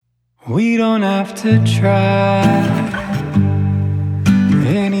We don't have to try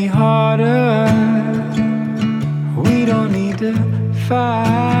any harder. We don't need to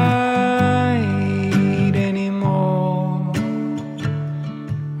fight anymore.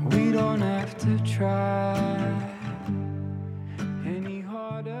 We don't have to try any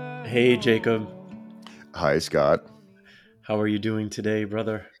harder. Hey, Jacob. Hi, Scott. How are you doing today,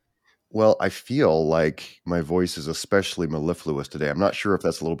 brother? Well, I feel like my voice is especially mellifluous today. I'm not sure if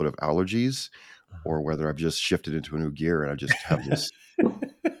that's a little bit of allergies or whether I've just shifted into a new gear and I just have this.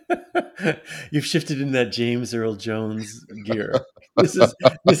 You've shifted in that James Earl Jones gear. This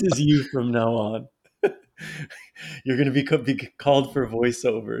is you from now on. You're going to be called for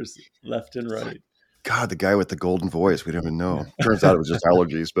voiceovers left and right. God, the guy with the golden voice. We don't even know. Yeah, Turns out it was just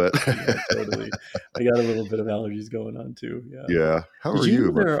allergies, but yeah, totally. I got a little bit of allergies going on too. Yeah. yeah. How Did are you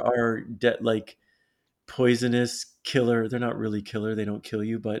you? know there are like poisonous killer? They're not really killer. They don't kill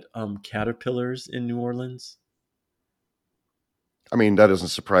you, but caterpillars in New Orleans. I mean, that doesn't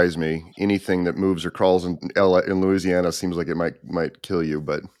surprise me. Anything that moves or crawls in Louisiana seems like it might kill you,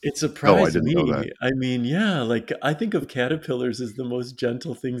 but It no, I surprised didn't know that. me. I mean, yeah, like I think of caterpillars as the most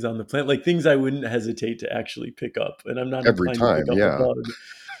gentle things on the planet, like things I wouldn't hesitate to actually pick up. And I'm not Every inclined to pick time, up a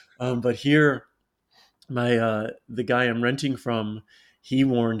yeah. bug. But here, my the guy I'm renting from, he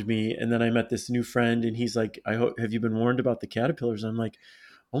warned me, and then I met this new friend, and he's like, "I hope have you been warned about the caterpillars?" I'm like,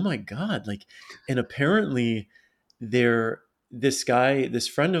 "Oh my god!" Like, and apparently, there this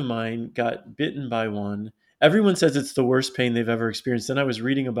friend of mine got bitten by one. Everyone says it's the worst pain they've ever experienced. Then I was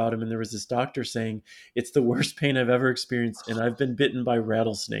reading about him, and there was this doctor saying it's the worst pain I've ever experienced, and I've been bitten by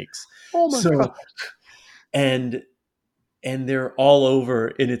rattlesnakes. Oh my God. So and and they're all over,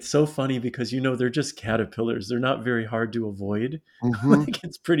 and it's so funny because they're just caterpillars. They're not very hard to avoid. Hmm. Like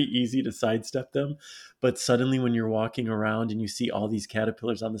it's pretty easy to sidestep them, but suddenly when you're walking around and you see all these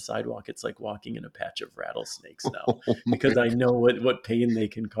caterpillars on the sidewalk, it's like walking in a patch of rattlesnakes now, Oh because my, I know what pain they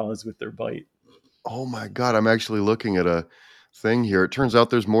can cause with their bite. oh my God. I'm actually looking at a thing here. It turns out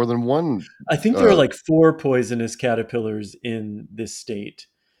there's more than one. I think there are Uh, like 4 poisonous caterpillars in this state,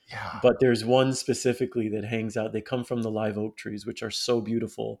 yeah. but there's one specifically that hangs out. They come from the live oak trees, which are so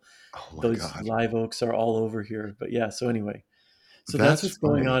beautiful. Oh my Those God. live oaks are all over here. But yeah, so anyway, so that's That's what's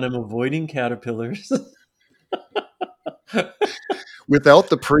going funny. on. I'm avoiding caterpillars. Without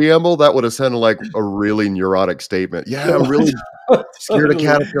the preamble, that would have sounded like a really neurotic statement. Yeah, I'm really scared of Totally.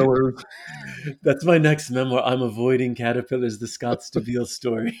 caterpillars. That's my next memoir. I'm avoiding caterpillars, the Scott Stabile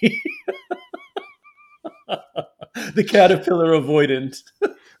story. The caterpillar avoidant.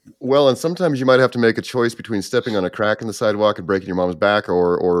 Well, and sometimes you might have to make a choice between stepping on a crack in the sidewalk and breaking your mom's back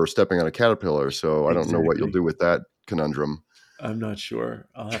or stepping on a caterpillar. So I don't know what you'll Exactly. do with that conundrum. I'm not sure.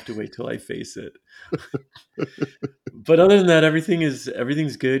 I'll have to wait till I face it. But other than that,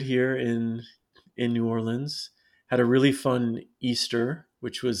 everything's good here in New Orleans. Had a really fun Easter,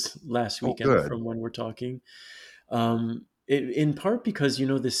 which was last Oh, weekend good. from when we're talking. In part because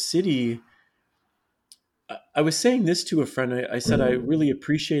the city. I was saying this to a friend. I said I really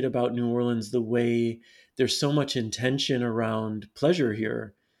appreciate about New Orleans the way there's so much intention around pleasure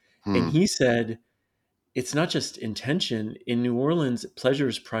here, and Hmm. he said it's not just intention. In New Orleans, pleasure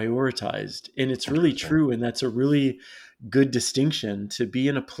is prioritized, and it's really Interesting. true. And that's a really good distinction to be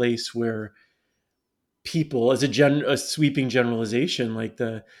in a place where people, as a sweeping generalization, like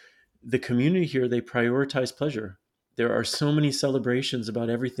the community here, they prioritize pleasure. There are so many celebrations about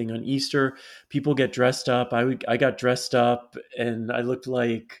everything. On Easter, people get dressed up. I got dressed up, and I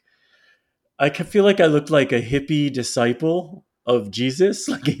feel like I looked like a hippie disciple of Jesus,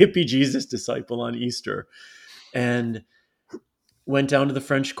 like a hippie Jesus disciple on Easter, and went down to the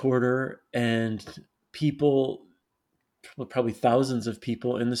French Quarter, and people, well, probably thousands of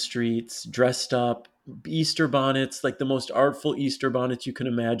people in the streets dressed up, Easter bonnets, like the most artful Easter bonnets you can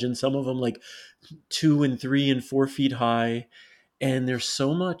imagine, some of them like 2 and 3 and 4 feet high. And there's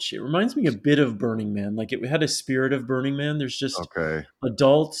so much, it reminds me a bit of Burning Man. Like it had a spirit of Burning Man. There's just Okay.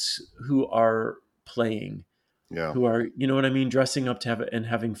 adults who are playing, Yeah. who are, you know what I mean, dressing up to have and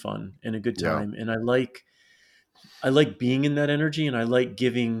having fun and a good Yeah. time. And I like being in that energy, and I like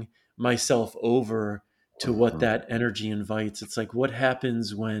giving myself over to what Mhm. that energy invites. It's like what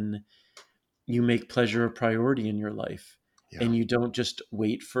happens when you make pleasure a priority in your life, Yeah. and you don't just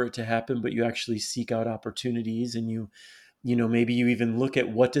wait for it to happen, but you actually seek out opportunities, and maybe you even look at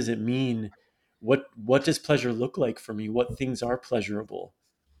what does it mean? What does pleasure look like for me? What things are pleasurable?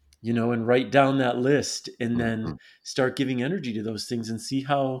 And write down that list, and then Mhm. start giving energy to those things and see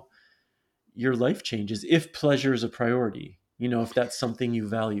how your life changes if pleasure is a priority, if that's something you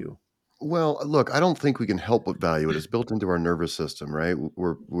value. Well, look, I don't think we can help but value it. It's built into our nervous system, right?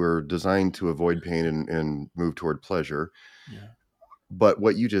 We're designed to avoid pain and move toward pleasure. Yeah. But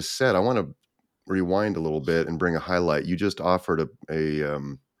what you just said, I want to rewind a little bit and bring a highlight. You just offered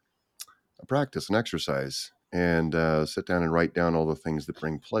a practice, an exercise, and sit down and write down all the things that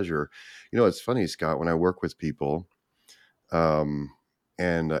bring pleasure. It's funny, Scott, when I work with people, um,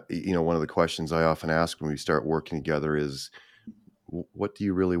 and one of the questions I often ask when we start working together is, what do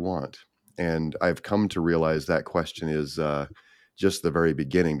you really want? And I've come to realize that question is just the very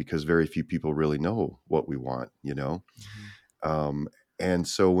beginning, because very few people really know what we want. Mhm. Um, and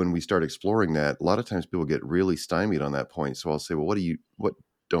so when we start exploring that, a lot of times people get really stymied on that point. So I'll say, well, what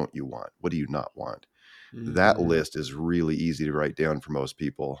don't you want? What do you not want? That Mhm. list is really easy to write down for most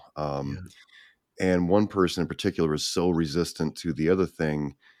people. Yeah. And one person in particular was so resistant to the other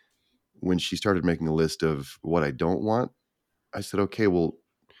thing. When she started making a list of what I don't want, I said, okay, well,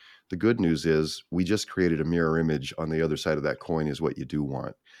 the good news is we just created a mirror image on the other side of that coin is what you do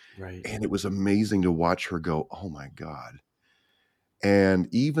want. Right. And it was amazing to watch her go, oh my God. And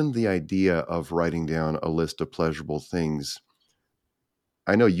even the idea of writing down a list of pleasurable things,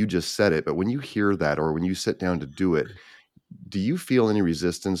 I know you just said it, but when you hear that or when you sit down to do it, do you feel any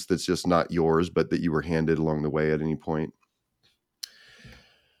resistance that's just not yours, but that you were handed along the way at any point?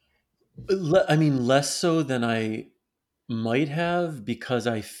 I mean, less so than I might have, because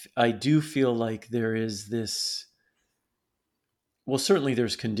I do feel like there is this, well, certainly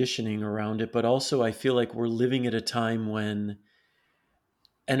there's conditioning around it, but also I feel like we're living at a time when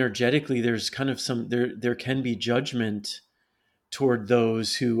energetically there's kind of there can be judgment toward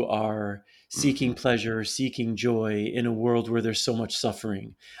those who are seeking Mhm. pleasure, seeking joy in a world where there's so much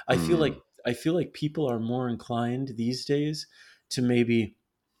suffering. I feel Mm. like I feel like people are more inclined these days to maybe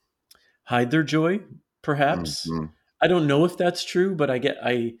hide their joy, perhaps. Mhm. I don't know if that's true, but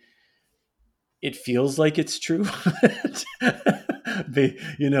I it feels like it's true.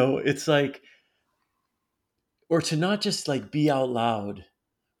 It's like, or to not just like be out loud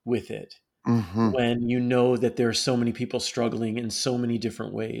with it Mhm. when you know that there are so many people struggling in so many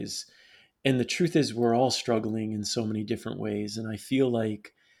different ways. And the truth is, we're all struggling in so many different ways. And I feel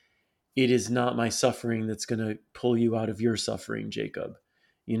like it is not my suffering that's going to pull you out of your suffering, Jacob.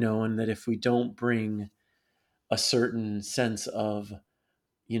 And that if we don't bring a certain sense of,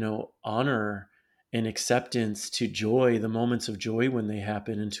 honor and acceptance to joy, the moments of joy when they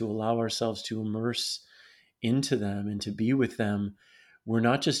happen, and to allow ourselves to immerse into them and to be with them, we're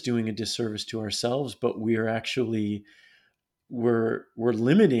not just doing a disservice to ourselves, but we're actually we're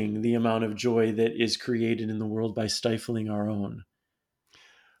limiting the amount of joy that is created in the world by stifling our own.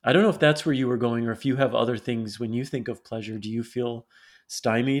 I don't know if that's where you were going, or if you have other things when you think of pleasure. Do you feel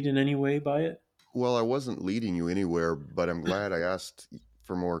stymied in any way by it? Well, I wasn't leading you anywhere, but I'm glad I asked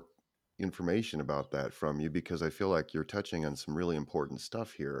for more information about that from you, because I feel like you're touching on some really important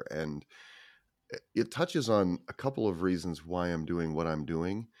stuff here. And it touches on a couple of reasons why I'm doing what I'm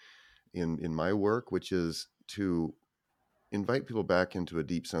doing in my work, which is to invite people back into a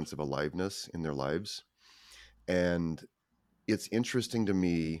deep sense of aliveness in their lives. And it's interesting to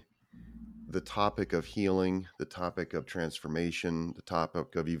me, the topic of healing, the topic of transformation, the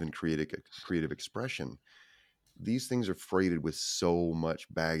topic of even creative expression. These things are freighted with so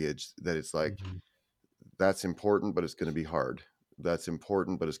much baggage that it's like, Mhm. that's important, but it's going to be hard. That's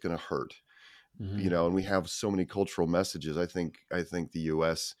important, but it's going to hurt. Mhm. And we have so many cultural messages. I think the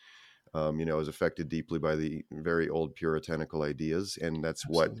U.S. Is affected deeply by the very old puritanical ideas, and that's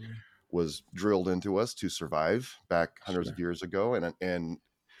what Absolutely. was drilled into us to survive back hundreds of Sure. years ago. And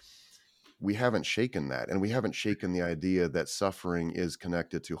we haven't shaken that, and we haven't shaken the idea that suffering is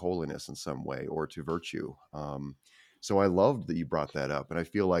connected to holiness in some way or to virtue. So I loved that you brought that up, and I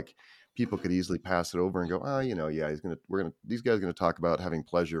feel like people could easily pass it over and go, oh, yeah, these guys are gonna talk about having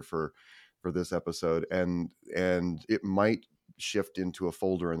pleasure for this episode, and it might shift into a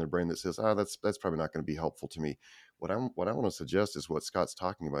folder in their brain that says, that's probably not going to be helpful to me. What I want to suggest is what Scott's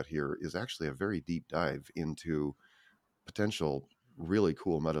talking about here is actually a very deep dive into potential really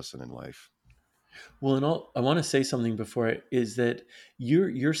cool medicine in life. Well, and I want to say something before is that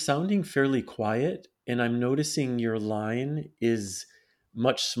you're sounding fairly quiet, and I'm noticing your line is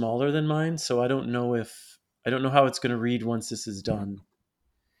much smaller than mine. So I don't know how it's going to read once this is done.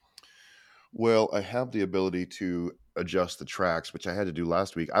 Well, I have the ability to adjust the tracks, which I had to do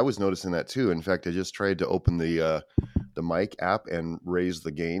last week. I was noticing that too. In fact, I just tried to open the mic app and raise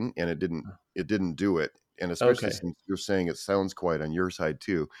the gain, and it didn't do it. And especially Okay. since you're saying it sounds quiet on your side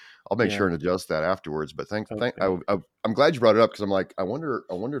too, I'll make Yeah. sure and adjust that afterwards. But Okay. I'm glad you brought it up, because I'm like, I wonder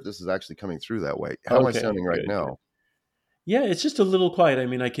if this is actually coming through that way. How am I Okay. sounding right Good. Good. now? Yeah, it's just a little quiet. I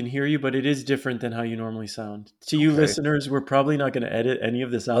mean, I can hear you, but it is different than how you normally sound. To you Okay. listeners, we're probably not going to edit any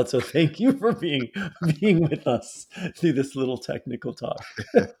of this out, so thank you for being with us through this little technical talk.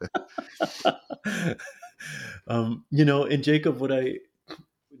 And Jacob, what I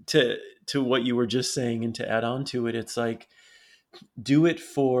to to what you were just saying, and to add on to it, it's like do it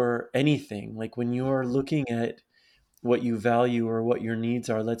for anything. Like when you're looking at what you value or what your needs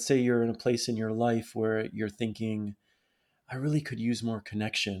are. Let's say you're in a place in your life where you're thinking, I really could use more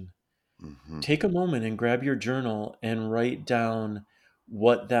connection. Hmm. Take a moment and grab your journal and write down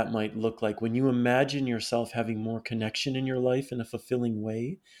what that might look like. When you imagine yourself having more connection in your life in a fulfilling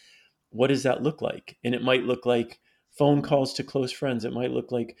way, what does that look like? And it might look like phone calls to close friends. It might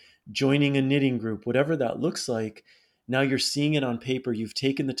look like joining a knitting group, whatever that looks like. Now you're seeing it on paper. You've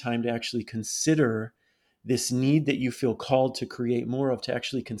taken the time to actually consider this need that you feel called to create more of, to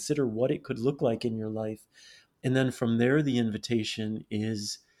actually consider what it could look like in your life. And then from there, the invitation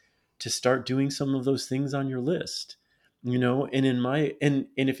is to start doing some of those things on your list. And in my and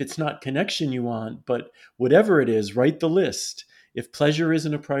if it's not connection you want, but whatever it is, write the list. If pleasure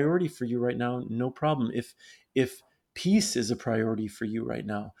isn't a priority for you right now, no problem. If peace is a priority for you right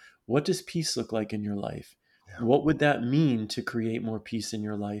now, what does peace look like in your life? Yeah. What would that mean to create more peace in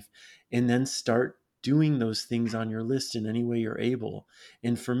your life? And then start doing those things on your list in any way you're able.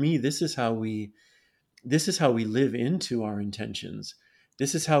 And for me, this is how we live into our intentions.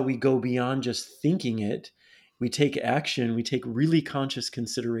 This is how we go beyond just thinking it. We take action. We take really conscious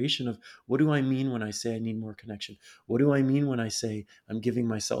consideration of, what do I mean when I say I need more connection? What do I mean when I say I'm giving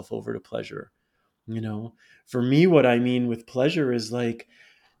myself over to pleasure? For me, what I mean with pleasure is like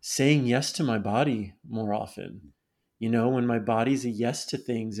saying yes to my body more often. When my body's a yes to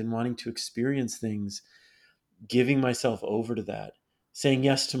things and wanting to experience things, giving myself over to that, saying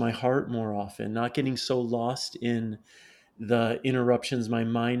yes to my heart more often, not getting so lost in the interruptions my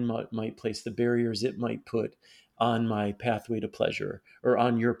mind might place, the barriers it might put on my pathway to pleasure or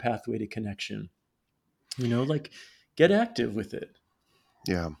on your pathway to connection. Like get active with it.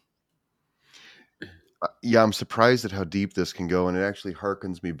 Yeah. Yeah, I'm surprised at how deep this can go, and it actually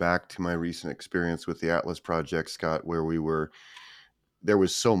harkens me back to my recent experience with the Atlas Project, Scott, where there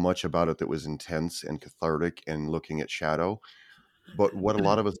was so much about it that was intense and cathartic and looking at shadow. But what a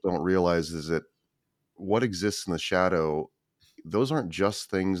lot of us don't realize is that what exists in the shadow, those aren't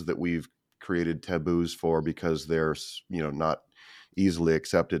just things that we've created taboos for because they're, not easily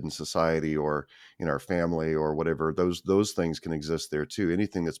accepted in society or in our family or whatever. Those things can exist there too.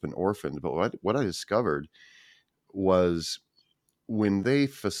 Anything that's been orphaned. But what I discovered was when they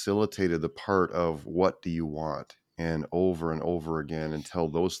facilitated the part of what do you want and over again until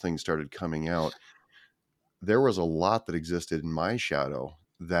those things started coming out, there was a lot that existed in my shadow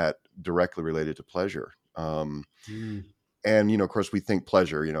that directly related to pleasure. Mm. And of course we think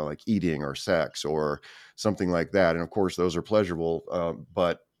pleasure, like eating or sex or something like that, and of course those are pleasurable,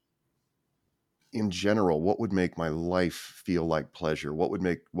 but in general, what would make my life feel like pleasure? What would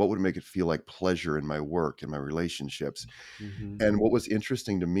make it feel like pleasure in my work and my relationships? Hmm. And what was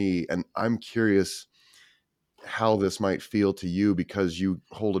interesting to me, and I'm curious how this might feel to you because you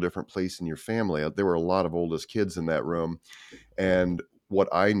hold a different place in your family. There were a lot of oldest kids in that room, and what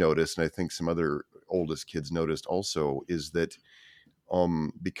I noticed, and I think some other oldest kids noticed also, is that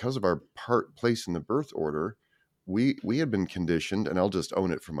because of our place in the birth order, we had been conditioned, and I'll just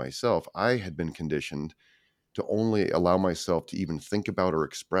own it for myself. I had been conditioned to only allow myself to even think about or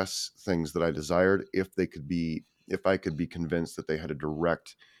express things that I desired if I could be convinced that they had a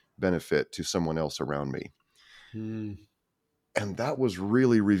direct benefit to someone else around me. Mm. And that was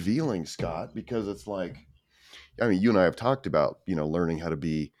really revealing, Scott, because it's like, I mean, you and I have talked about, learning how to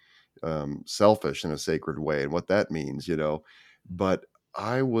be selfish in a sacred way and what that means, but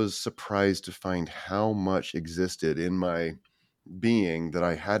I was surprised to find how much existed in my being that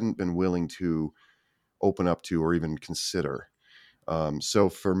I hadn't been willing to open up to or even consider. So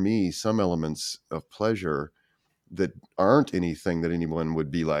for me, some elements of pleasure that aren't anything that anyone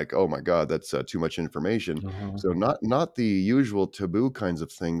would be like, "Oh my God, that's too much information." Uh-huh. So not the usual taboo kinds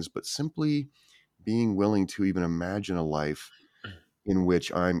of things, but simply being willing to even imagine a life in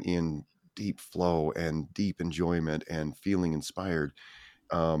which I'm in deep flow and deep enjoyment and feeling inspired.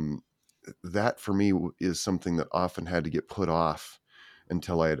 Um, that for me is something that often had to get put off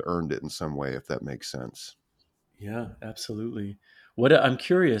until I had earned it in some way, if that makes sense. Yeah, absolutely. I'm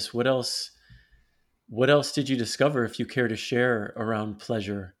curious, what else did you discover, if you care to share, around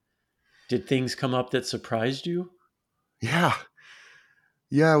pleasure? Did things come up that surprised you? Yeah.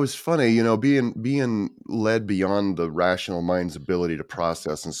 Yeah, it was funny, you know, being led beyond the rational mind's ability to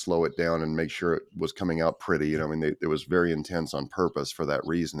process and slow it down and make sure it was coming out pretty. You know, I mean, it was very intense on purpose for that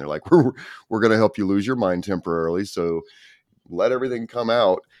reason. They're like, we're going to help you lose your mind temporarily, so let everything come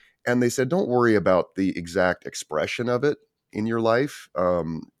out. And they said, don't worry about the exact expression of it in your life.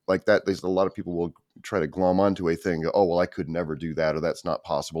 Like that, there's a lot of people will try to glom onto a thing. Oh, well, I could never do that, or that's not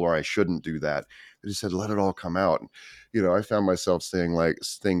possible, or I shouldn't do that. They just said, let it all come out. You know, I found myself saying like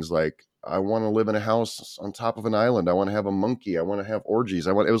things like, I want to live in a house on top of an island. I want to have a monkey. I want to have orgies.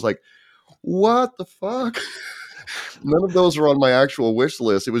 It was like, what the fuck? None of those are on my actual wish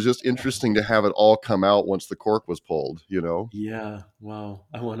list. It was just interesting to have it all come out once the cork was pulled, you know? Yeah. Wow.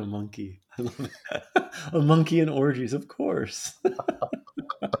 I want a monkey. I love that. A monkey and orgies, of course.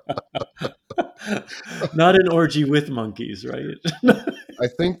 Not an orgy with monkeys, right? I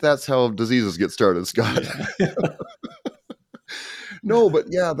think that's how diseases get started, Scott. Yeah. No, but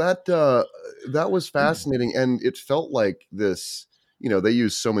yeah, that was fascinating, and it felt like this. You know, they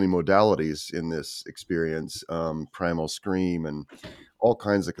use so many modalities in this experience, primal scream and all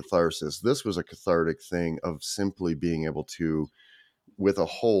kinds of catharsis. This was a cathartic thing of simply being able to, with a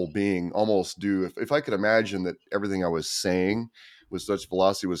whole being, almost do. If I could imagine that everything I was saying with such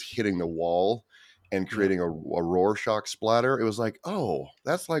velocity was hitting the wall and Yeah. creating a Rorschach splatter, it was like, oh,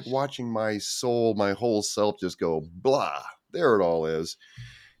 that's like watching my soul, my whole self just go blah. There it all is.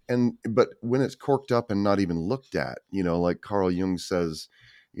 But when it's corked up and not even looked at, you know, like Carl Jung says,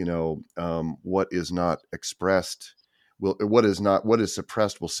 you know, what is not expressed what is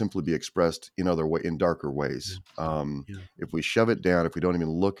suppressed will simply be expressed in darker ways. Yeah. If we shove it down, if we don't even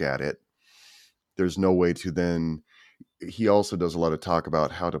look at it, there's no way to then. He also does a lot of talk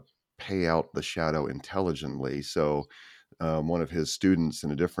about how to pay out the shadow intelligently. So one of his students in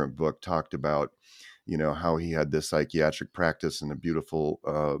a different book talked about, you know, how he had this psychiatric practice and a beautiful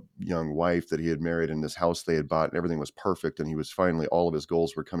young wife that he had married, in this house they had bought, and everything was perfect. And he was finally, all of his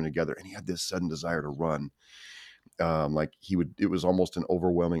goals were coming together, and he had this sudden desire to run. It was almost an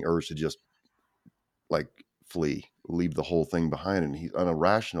overwhelming urge to just like flee, leave the whole thing behind. And he, on a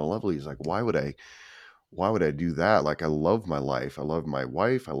rational level, he's like, why would I do that? Like, I love my life. I love my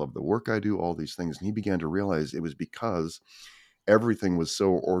wife. I love the work I do, all these things. And he began to realize it was because everything was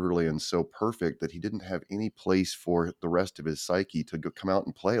so orderly and so perfect that he didn't have any place for the rest of his psyche to come out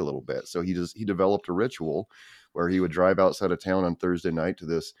and play a little bit. So he developed a ritual where he would drive outside of town on Thursday night to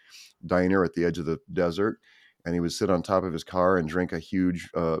this diner at the edge of the desert, and he would sit on top of his car and drink a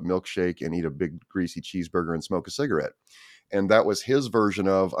huge milkshake and eat a big greasy cheeseburger and smoke a cigarette. And that was his version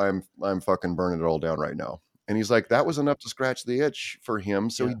of I'm fucking burning it all down right now. And he's like, that was enough to scratch the itch for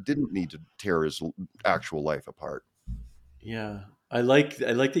him, so Yeah. he didn't need to tear his actual life apart. Yeah. I like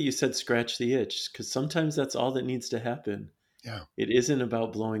that you said scratch the itch, because sometimes that's all that needs to happen. Yeah, It isn't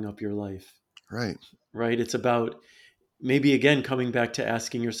about blowing up your life, right. right? It's about maybe again coming back to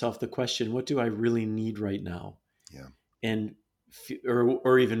asking yourself the question, what do I really need right now? Yeah. And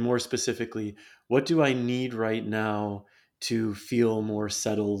or even more specifically, what do I need right now to feel more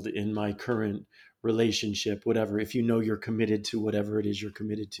settled in my current relationship, whatever, if you know you're committed to whatever it is you're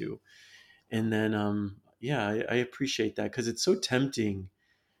committed to. And then yeah, I appreciate that, because it's so tempting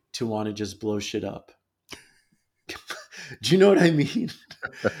to want to just blow shit up. Do you know what I mean?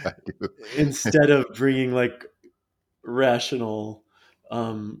 I do. Instead of bringing like rational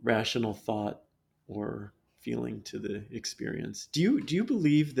rational thought or feeling to the experience. Do you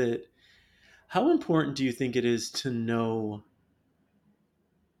believe that, how important do you think it is to know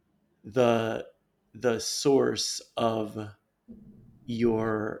the the source of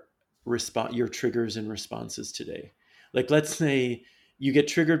your triggers and responses today? Like, let's say you get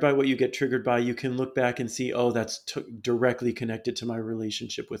triggered by what you get triggered by, you can look back and see, oh, that's directly connected to my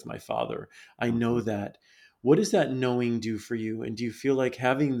relationship with my father. I know Mhm. that. What does that knowing do for you? And do you feel like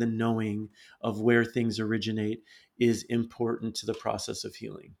having the knowing of where things originate is important to the process of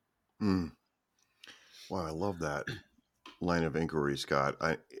healing? Mm. Wow, I love that line of inquiry, Scott.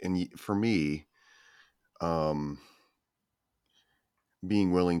 For me, um,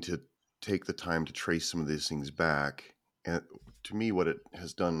 being willing to take the time to trace some of these things back, and to me, what it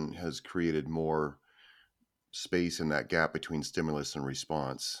has done has created more space in that gap between stimulus and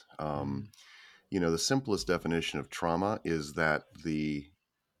response. Mm, You know, the simplest definition of trauma is that the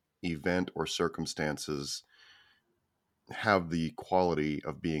event or circumstances have the quality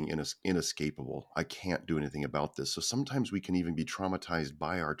of being inescapable. I can't do anything about this. So sometimes we can even be traumatized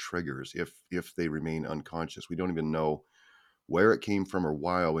by our triggers if they remain unconscious. We don't even know where it came from or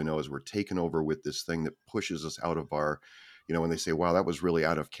why. All we know is we're taken over with this thing that pushes us out of our, when they say, wow, that was really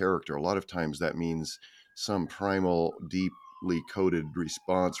out of character, a lot of times that means some primal, deep genetically coded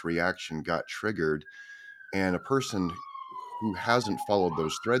response reaction got triggered, and a person who hasn't followed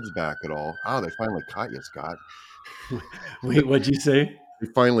those threads back at all. Oh, they finally caught you, Scott. Wait, what'd you say? They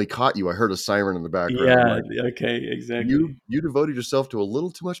finally caught you. I heard a siren in the background. I'm Yeah, like, okay, you exactly. you devoted yourself to a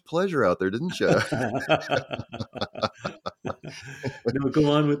little too much pleasure out there, didn't you? No,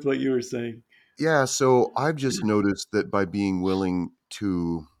 go on with what you were saying. Yeah, so I've just noticed that by being willing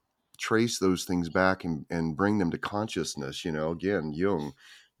to trace those things back and bring them to consciousness, again, Jung,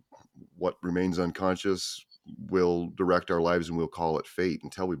 what remains unconscious will direct our lives and we'll call it fate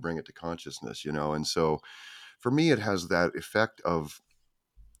until we bring it to consciousness. And so for me, it has that effect of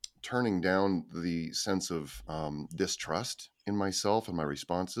turning down the sense of distrust in myself and my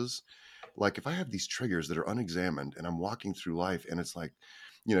responses. Like if I have these triggers that are unexamined and I'm walking through life and it's like,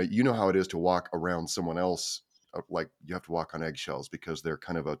 you know how it is to walk around someone else, like you have to walk on eggshells because they're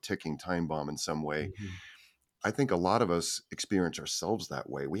kind of a ticking time bomb in some way. Mhm. I think a lot of us experience ourselves that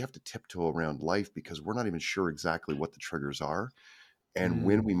way. We have to tiptoe around life because we're not even sure exactly what the triggers are and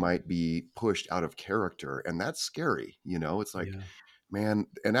when we Mm, might be pushed out of character. And that's scary. It's like, yeah. man,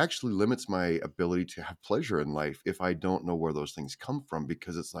 and actually limits my ability to have pleasure in life if I don't know where those things come from.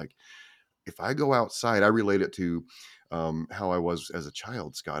 Because it's like, if I go outside, I relate it to how I was as a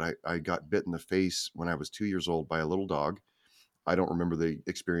child, Scott. I got bit in the face when I was 2 years old by a little dog. I don't remember the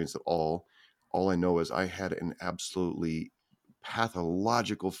experience at all. All I know is I had an absolutely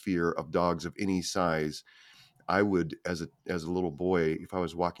pathological fear of dogs of any size. I would, as a little boy, if I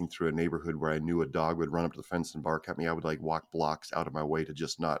was walking through a neighborhood where I knew a dog would run up to the fence and bark at me, I would like walk blocks out of my way to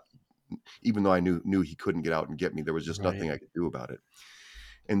just not, even though I knew he couldn't get out and get me. There was just Right. nothing I could do about it.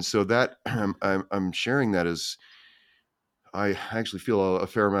 And so that I'm sharing that as I actually feel a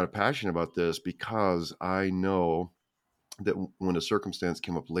fair amount of passion about this because I know that when a circumstance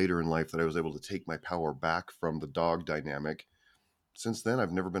came up later in life that I was able to take my power back from the dog dynamic. Since then,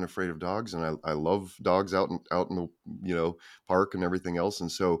 I've never been afraid of dogs, and I love dogs out in the park and everything else.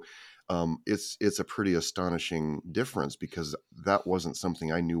 And so, it's a pretty astonishing difference because that wasn't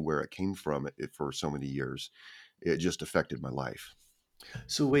something I knew where it came from for so many years. It just affected my life.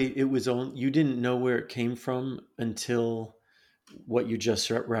 So wait, it was on, you didn't know where it came from until what you just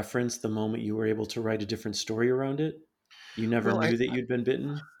referenced, the moment you were able to write a different story around it? You never Well, I knew that you'd been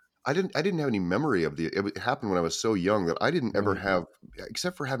bitten? I didn't have any memory of it happened when I was so young that I didn't ever Right. have,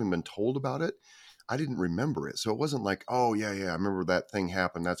 except for having been told about it. I didn't remember it. So it wasn't like, oh yeah, yeah, I remember that thing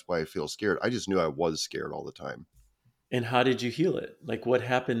happened. That's why I feel scared. I just knew I was scared all the time. And how did you heal it? Like what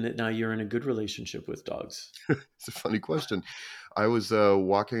happened that now you're in a good relationship with dogs? It's a funny question. I was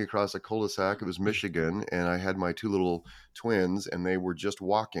walking across a cul-de-sac. It was Michigan, and I had my two little twins, and they were just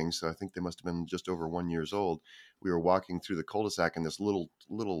walking. So I think they must have been just over 1 years old. We were walking through the cul-de-sac, and this little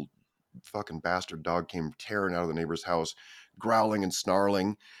fucking bastard dog came tearing out of the neighbor's house, growling and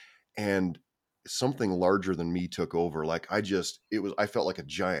snarling, and something larger than me took over. Like I felt like a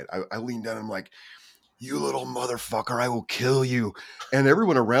giant. I leaned down and I'm like, you little motherfucker, I will kill you. And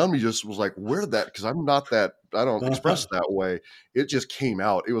everyone around me just was like, where did that? Because I'm not that, I don't express that way. It just came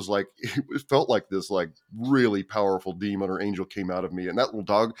out. It was like, it felt like this like really powerful demon or angel came out of me. And that little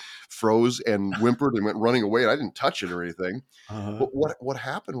dog froze and whimpered and went running away. And I didn't touch it or anything. Uh-huh. But what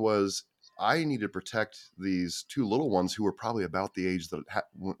happened was I needed to protect these two little ones who were probably about the age that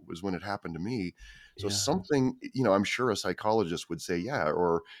was when it happened to me. So Yeah. something, I'm sure a psychologist would say, yeah,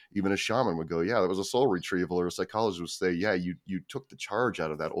 or even a shaman would go, yeah, that was a soul retrieval, or a psychologist would say, yeah, you took the charge out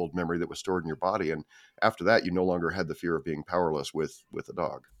of that old memory that was stored in your body, and after that, you no longer had the fear of being powerless with a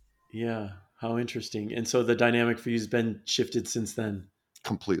dog. Yeah. How interesting. And so the dynamic for you has been shifted since then.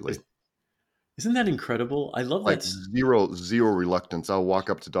 Completely. Is- Isn't that incredible? I love Like that. zero reluctance. I'll walk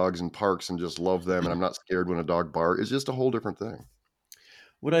up to dogs in parks and just love them, and I'm not scared when a dog barks. It's just a whole different thing.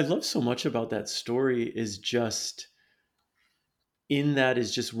 What I love so much about that story is just in that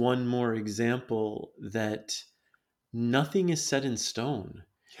is just one more example that nothing is set in stone.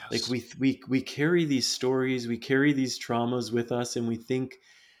 Like Yes. we carry these stories, we carry these traumas with us, and we think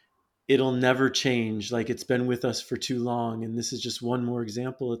it'll never change. Like it's been with us for too long, and this is just one more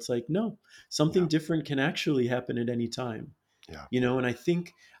example. It's like no, Yeah. something different can actually happen at any time. Yeah. And I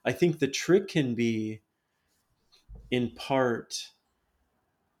think the trick can be in part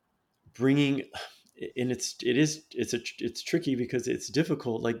bringing, and it's tricky because it's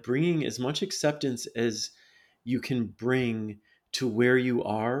difficult, like bringing as much acceptance as you can bring to where you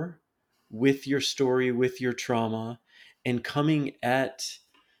are with your story, with your trauma, and coming at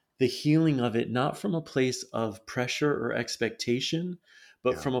the healing of it not from a place of pressure or expectation,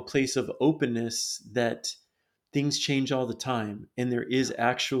 but Yeah. from a place of openness that things change all the time and there is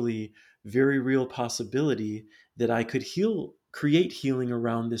actually very real possibility that I could create healing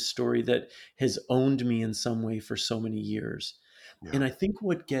around this story that has owned me in some way for so many years. Yeah. And I think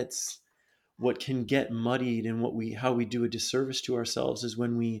what can get muddied and how we do a disservice to ourselves is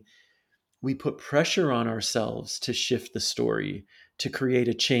when we put pressure on ourselves to shift the story, to create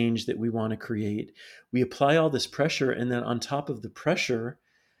a change that we want to create. We apply all this pressure, and then on top of the pressure,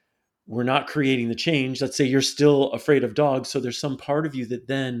 we're not creating the change. Let's say you're still afraid of dogs. So there's some part of you that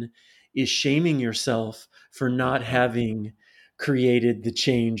then is shaming yourself for not Mhm. having created the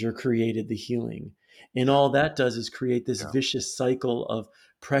change or created the healing. And Yeah. all that does is create this Yeah. vicious cycle of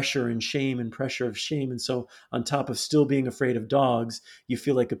pressure and shame and pressure of shame. And so on top of still being afraid of dogs, you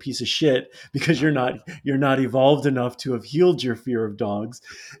feel like a piece of shit because Yeah. you're not evolved enough to have healed your fear of dogs.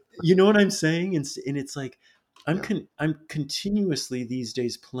 You know what I'm saying? And it's like Yeah. I'm continuously these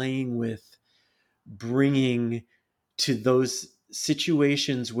days playing with bringing to those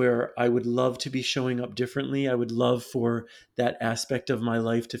situations where I would love to be showing up differently. I would love for that aspect of my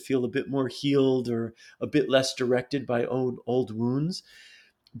life to feel a bit more healed or a bit less directed by old wounds,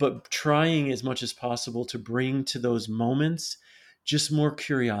 but trying as much as possible to bring to those moments just more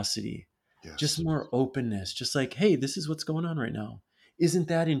curiosity, just Yes. more openness, just like, hey, this is what's going on right now. Isn't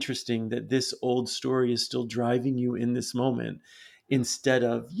that interesting that this old story is still driving you in this moment Yeah. instead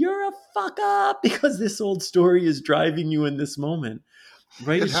of you're a fuck up because this old story is driving you in this moment,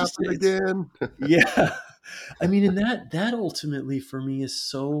 right? It It's just, happened it's, again. yeah. I mean, and that ultimately for me is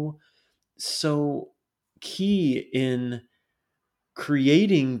so key in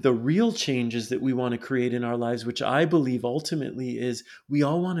creating the real changes that we want to create in our lives, which I believe ultimately is we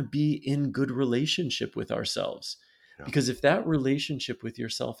all want to be in good relationship with ourselves. Yeah. Because if that relationship with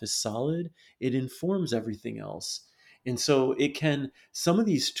yourself is solid, it informs everything else. And so some of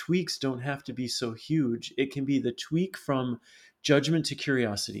these tweaks don't have to be so huge. It can be the tweak from judgment to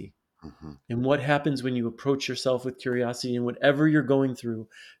curiosity. Hmm. And what happens when you approach yourself with curiosity and whatever you're going through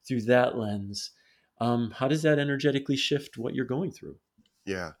that lens? How does that energetically shift what you're going through?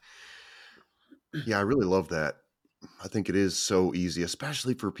 Yeah. Yeah. I really love that. I think it is so easy,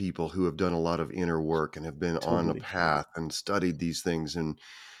 especially for people who have done a lot of inner work and have been on a Totally. path and studied these things. And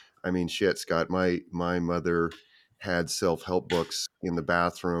I mean, shit, Scott, my mother had self-help books in the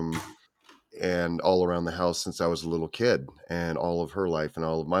bathroom and all around the house since I was a little kid, and all of her life and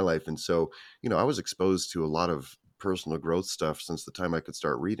all of my life. And so, I was exposed to a lot of personal growth stuff since the time I could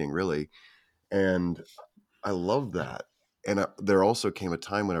start reading, really. And I love that. And there also came a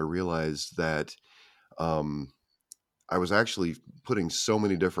time when I realized that um, I was actually putting so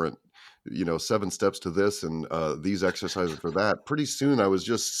many different, 7 steps to this and these exercises for that. Pretty soon, I was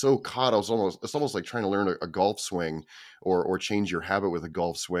just so caught. It's almost like trying to learn a golf swing or change your habit with a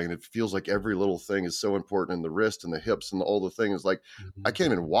golf swing. It feels like every little thing is so important in the wrist and the hips and all the things. Like I Mhm.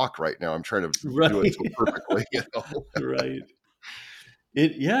 can't even walk right now. I'm trying to do it Right. so perfectly. Right.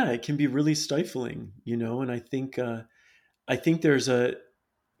 It can be really stifling, and I think there's a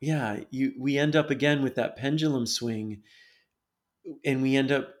yeah, we end up again with that pendulum swing, and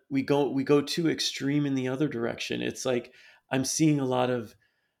we go too extreme in the other direction. It's like I'm seeing a lot of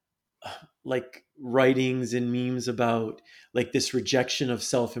like writings and memes about like this rejection of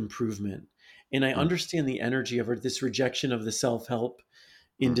self-improvement. And I Mm, understand the energy of it, this rejection of the self-help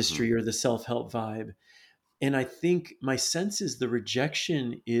mhm. industry or the self-help vibe. And I think my sense is the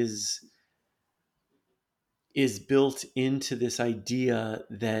rejection is built into this idea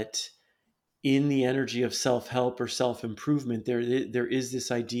that in the energy of self-help or self-improvement there is this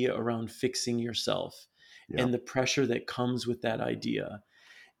idea around fixing yourself Yeah. and the pressure that comes with that idea.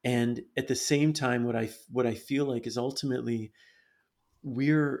 And at the same time what I feel like is ultimately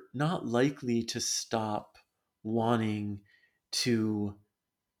we're not likely to stop wanting to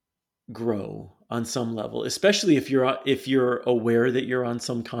grow on some level, especially if you're aware that you're on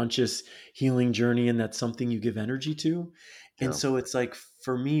some conscious healing journey and that's something you give energy to. And Yeah. so it's like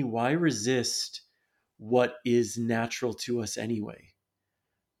for me, why resist what is natural to us anyway?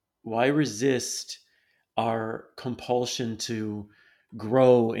 Why resist our compulsion to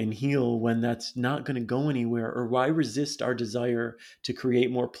grow and heal when that's not going to go anywhere? Or why resist our desire to create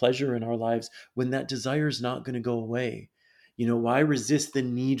more pleasure in our lives when that desire is not going to go away? Why resist the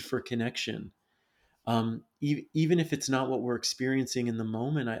need for connection? Even if it's not what we're experiencing in the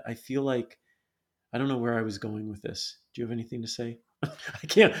moment, I feel like I don't know where I was going with this. Do you have anything to say?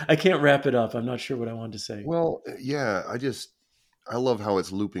 I can't wrap it up. I'm not sure what I wanted to say. Well, yeah, I love how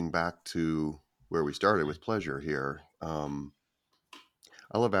it's looping back to where we started with pleasure here. I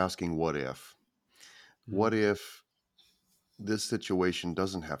love asking what if? Mhm. What if this situation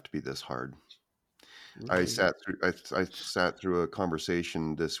doesn't have to be this hard? Okay. I sat through a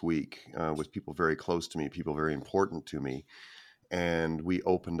conversation this week with people very close to me, people very important to me, and we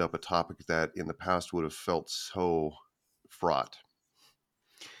opened up a topic that in the past would have felt so fraught,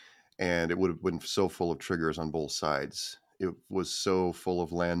 and it would have been so full of triggers on both sides. It was so full of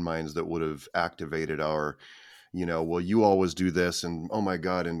landmines that would have activated our, well, you always do this, and oh my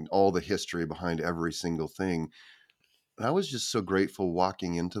God, and all the history behind every single thing. And I was just so grateful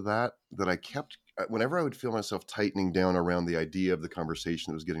walking into that I kept, whenever I would feel myself tightening down around the idea of the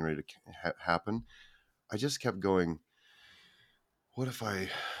conversation that was getting ready to happen, I just kept going, what if I,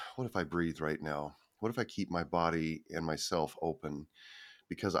 what if I breathe right now? What if I keep my body and myself open?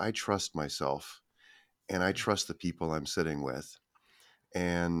 Because I trust myself and I trust the people I'm sitting with.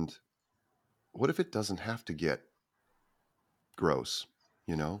 And what if it doesn't have to get gross,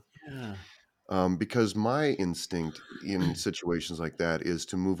 you know? Yeah. Because my instinct in situations like that is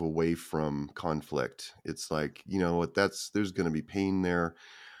to move away from conflict. It's like, what, there's going to be pain there.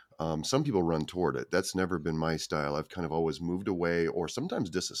 Some people run toward it. That's never been my style. I've kind of always moved away or sometimes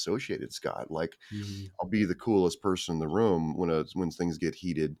disassociated, Scott. Like Mhm. I'll be the coolest person in the room when things get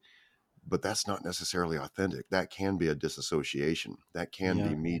heated, but that's not necessarily authentic. That can be a disassociation. That can Yeah.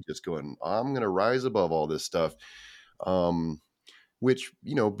 be me just going, I'm going to rise above all this stuff. Um, which,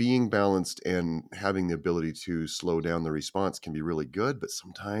 being balanced and having the ability to slow down the response can be really good. But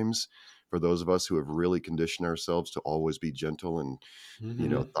sometimes for those of us who have really conditioned ourselves to always be gentle and,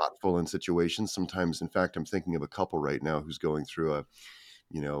 Hmm. thoughtful in situations, sometimes, in fact, I'm thinking of a couple right now who's going through a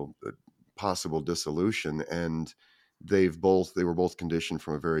possible dissolution, and they were both conditioned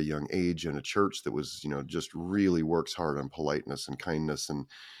from a very young age in a church that was, just really works hard on politeness and kindness, and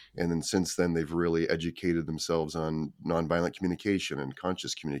then since then they've really educated themselves on nonviolent communication and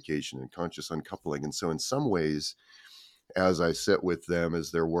conscious uncoupling. And so in some ways, as I sit with them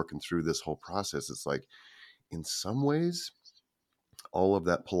as they're working through this whole process, it's like in some ways all of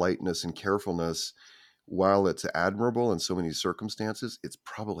that politeness and carefulness, while it's admirable in so many circumstances, it's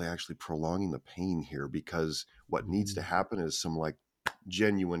probably actually prolonging the pain here, because what needs to Mhm. happen is some like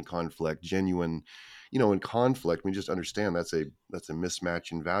genuine conflict, in conflict, we just understand that's a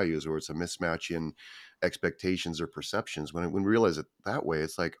mismatch in values, or it's a mismatch in expectations or perceptions. When we realize it that way,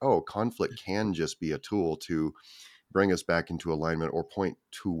 it's like, oh, conflict can just be a tool to bring us back into alignment or point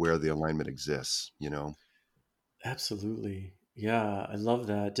to where the alignment exists. Absolutely. Yeah, I love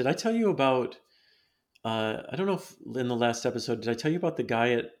that. Did I tell you about I don't know if in the last episode did I tell you about the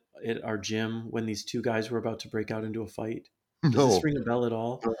guy at our gym when these two guys were about to break out into a fight? Does this No, ring a bell at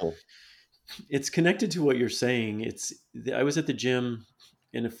all? no. It's connected to what you're saying. I was at the gym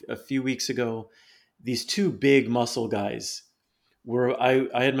a few weeks ago. These two big muscle guys where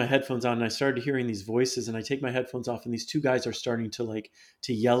I had my headphones on and I started hearing these voices, and I take my headphones off and these two guys are starting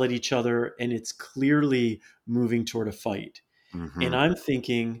to yell at each other, and it's clearly moving toward a fight. And Hmm. I'm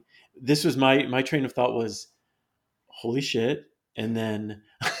thinking, this was my train of thought was, holy shit. And then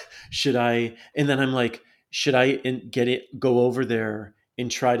and then I'm like, should I go over there and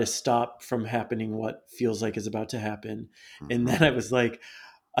try to stop from happening what feels like is about to happen? And Hmm. then I was like,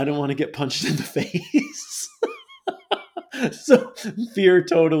 I don't want to get punched in the face. So fear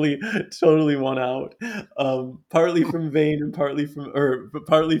totally won out, partly from vain and partly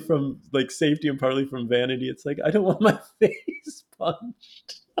from like safety and partly from vanity. It's like, I don't want my face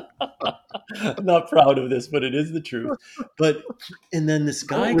punched. I'm not proud of this, but it is the truth. But and then this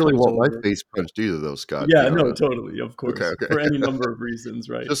I don't guy really comes want my over. face punched either, though, Scott, to be Yeah, no, honest. totally, of Okay, course, okay. for any number of reasons,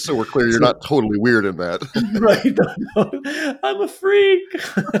 right? Just so we're clear, you're So not totally weird in that. right, no, I'm a freak.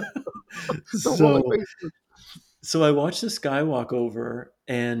 Don't want my so face punched. so I watched this guy walk over,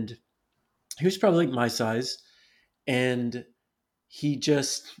 and he was probably like my size, and he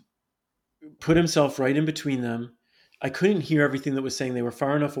just put himself right in between them. I couldn't hear everything that was saying. They were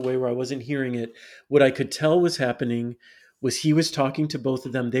far enough away where I wasn't hearing it. What I could tell was happening was he was talking to both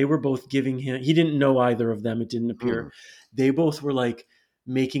of them. They were both giving him, he didn't know either of them, it didn't appear. Hmm. They both were like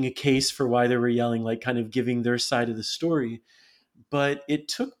making a case for why they were yelling, like kind of giving their side of the story. But it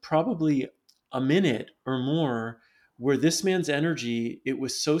took probably a minute or more where this man's energy, it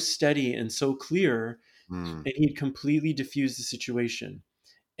was so steady and so clear, Hmm. and he'd completely diffused the situation.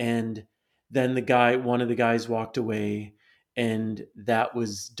 And then one of the guys walked away, and that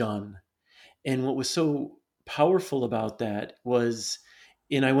was done. And what was so powerful about that was,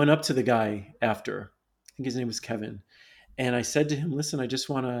 and I went up to the guy after, I think his name was Kevin, and I said to him, listen, I just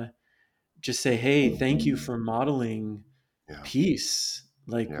want to just say, hey, thank you for modeling Yeah. peace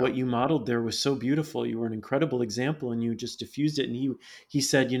Like Yeah. what you modeled there was so beautiful. You were an incredible example, and you just diffused it. And he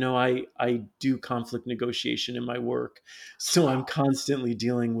said, I do conflict negotiation in my work, so I'm Wow. constantly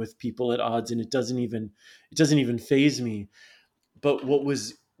dealing with people at odds, and it doesn't even phase me. But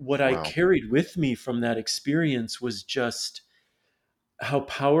what I Wow. carried with me from that experience was just how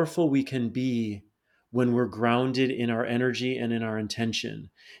powerful we can be when we're grounded in our energy and in our intention.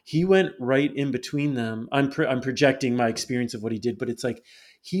 He went right in between them. I'm projecting my experience of what he did, but it's like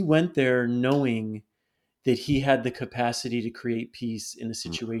he went there knowing that he had the capacity to create peace in a Mm,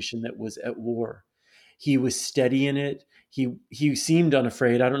 situation that was at war. He was steady in it. He seemed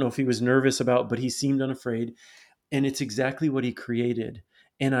unafraid. I don't know if he was nervous about, but he seemed unafraid, and it's exactly what he created.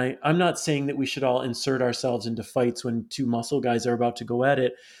 And I'm not saying that we should all insert ourselves into fights when two muscle guys are about to go at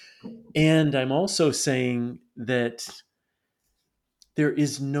it. And I'm also saying that there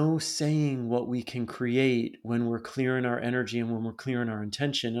is no saying what we can create when we're clear in our energy and when we're clear in our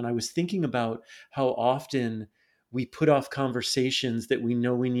intention. And I was thinking about how often we put off conversations that we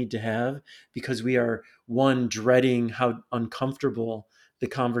know we need to have because we are, one, dreading how uncomfortable the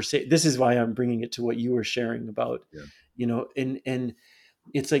conversation. This is why I'm bringing it to what you were sharing about, yeah. and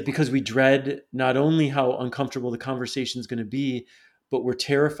it's like because we dread not only how uncomfortable the conversation is going to be, but we're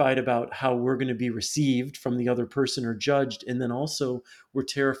terrified about how we're going to be received from the other person or judged, and then also we're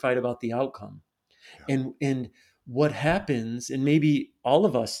terrified about the outcome. Yeah. And what happens, and maybe all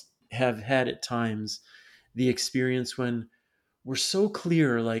of us have had at times the experience when we're so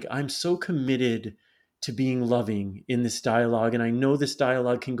clear, like I'm so committed to being loving in this dialogue, and I know this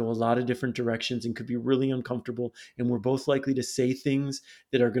dialogue can go a lot of different directions and could be really uncomfortable, and we're both likely to say things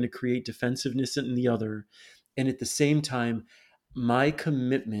that are going to create defensiveness in the other. And at the same time, my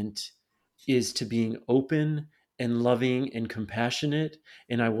commitment is to being open and loving and compassionate,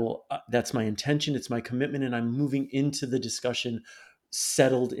 and I will that's my intention, it's my commitment, and I'm moving into the discussion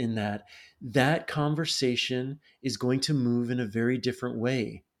settled in that conversation is going to move in a very different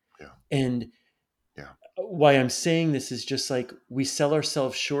way. Yeah. And Yeah. why I'm saying this is just like we sell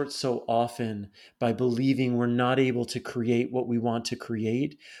ourselves short so often by believing we're not able to create what we want to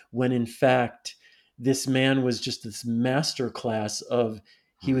create, when in fact, this man was just this master class of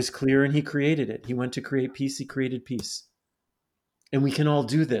he Mm. was clear and he created it. He went to create peace, he created peace. And we can all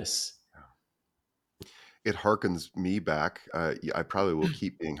do this. It harkens me back. I probably will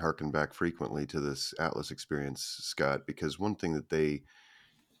keep being harkened back frequently to this Atlas experience, Scott, because one thing that they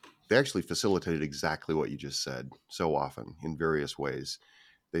actually facilitated exactly what you just said so often in various ways.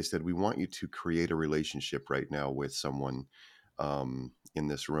 They said, we want you to create a relationship right now with someone in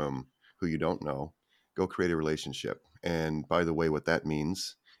this room who you don't know. Go create a relationship. And by the way, what that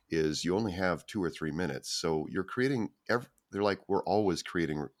means is you only have 2 or 3 minutes. So you're creating, they're like, we're always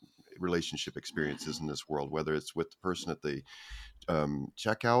creating relationship experiences in this world, whether it's with the person at the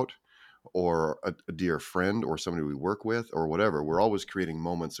checkout or a dear friend or somebody we work with or whatever. We're always creating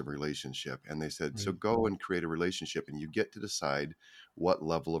moments of relationship. And they said, so Right. go and create a relationship, and you get to decide what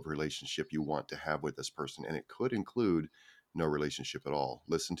level of relationship you want to have with this person. And it could include no relationship at all.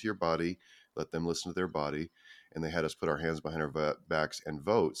 Listen to your body, let them listen to their body. And they had us put our hands behind our backs and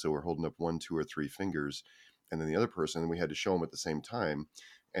vote. So we're holding up 1, 2, or 3 fingers. And then the other person, we had to show them at the same time.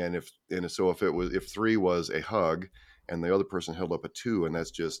 So if 3 was a hug, and the other person held up a 2, and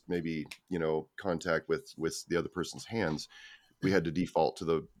that's just maybe contact with the other person's hands, we had to default to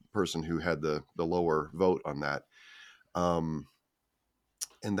the person who had the lower vote on that. And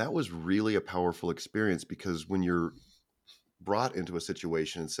that was really a powerful experience, because when you're brought into a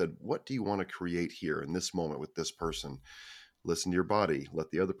situation and said, what do you want to create here in this moment with this person? Listen to your body, let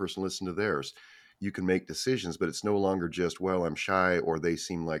the other person listen to theirs. You can make decisions, but it's no longer just, well, I'm shy, or they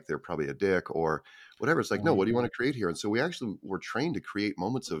seem like they're probably a dick, or whatever. It's like, no, Right. what do you want to create here? And so we actually were trained to create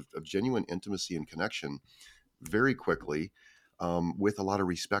moments of genuine intimacy and connection very quickly, with a lot of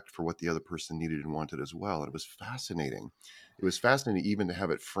respect for what the other person needed and wanted as well. And it was fascinating. It was fascinating even to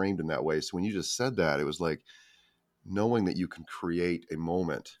have it framed in that way. So when you just said that, it was like knowing that you can create a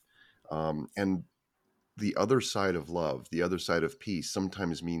moment. And the other side of love, the other side of peace,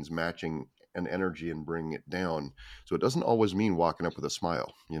 sometimes means matching an energy and bringing it down. So it doesn't always mean walking up with a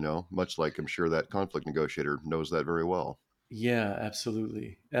smile, much like I'm sure that conflict negotiator knows that very well. Yeah,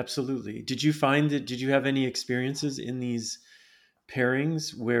 absolutely. Absolutely. Did you have any experiences in these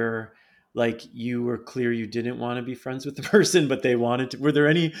pairings where like you were clear you didn't want to be friends with the person but they wanted to? Were there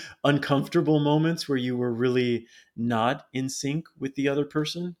any uncomfortable moments where you were really not in sync with the other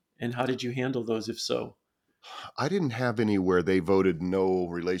person, and how did you handle those if so? I didn't have any where they voted no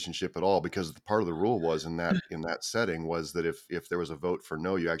relationship at all, because the part of the rule was in that setting was that if there was a vote for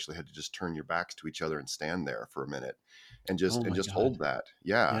no, you actually had to just turn your backs to each other and stand there for a minute. Oh and my just God. hold that.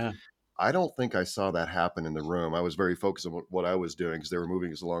 Yeah. Yeah. I don't think I saw that happen in the room. I was very focused on what I was doing because they were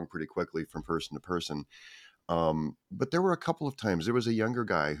moving us along pretty quickly from person to person. But there were a couple of times there was a younger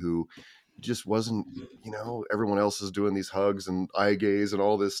guy who just wasn't, everyone else is doing these hugs and eye gaze and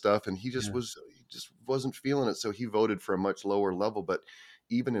all this stuff, and Yeah. he just wasn't feeling it. So he voted for a much lower level. But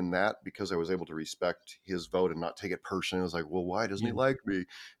even in that, because I was able to respect his vote and not take it personally, I was like, well, why doesn't he Yeah. like me? It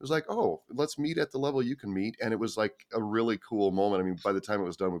was like, oh, let's meet at the level you can meet. And it was like a really cool moment. I mean, by the time it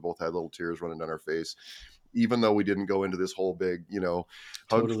was done, we both had little tears running down our face, even though we didn't go into this whole big, hug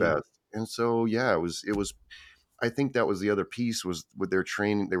Totally. fest. And so, yeah, it was, I think that was the other piece was with their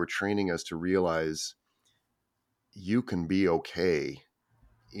training. They were training us to realize you can be okay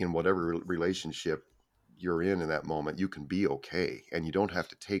in whatever relationship you're in that moment. You can be okay, and you don't have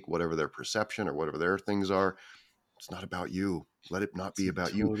to take whatever their perception or whatever their things are. It's not about you. Let it not be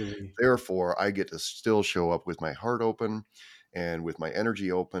about you. Totally. Therefore, I get to still show up with my heart open and with my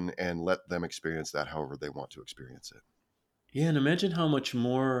energy open and let them experience that however they want to experience it. Yeah, and imagine how much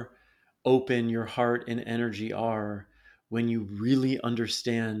more open your heart and energy are when you really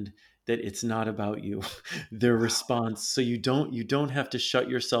understand that it's not about you, their response. So you don't have to shut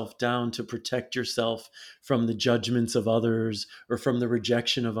yourself down to protect yourself from the judgments of others or from the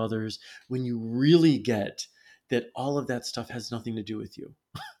rejection of others. When you really get that all of that stuff has nothing to do with you.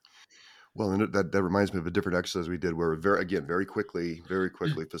 Well, and that reminds me of a different exercise we did where very quickly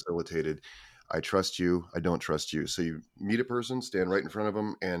facilitated. I trust you. I don't trust you. So you meet a person, stand right in front of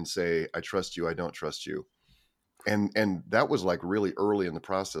them, and say, "I trust you. I don't trust you." And that was like really early in the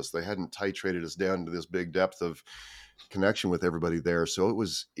process. They hadn't titrated us down to this big depth of connection with everybody there. So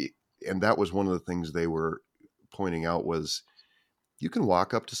and that was one of the things they were pointing out was you can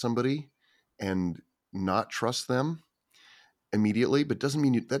walk up to somebody and not trust them immediately, but doesn't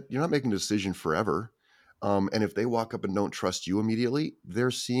mean that you're not making a decision forever. And if they walk up and don't trust you immediately,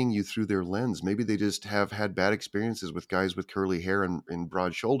 they're seeing you through their lens. Maybe they just have had bad experiences with guys with curly hair and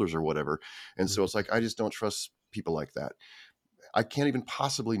broad shoulders or whatever. And so it's like, I just don't trust people like that. I can't even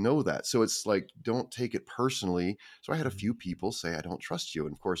possibly know that. So it's like, don't take it personally. So I had a few people say, I don't trust you.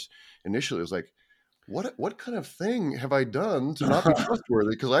 And of course, initially it was like, what kind of thing have I done to not be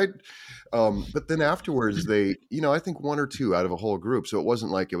trustworthy? Because but then afterwards they, I think one or two out of a whole group. So it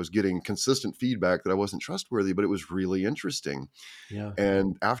wasn't like it was getting consistent feedback that I wasn't trustworthy, but it was really interesting. Yeah.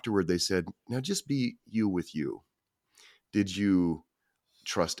 And afterward they said, now just be you with you. Did you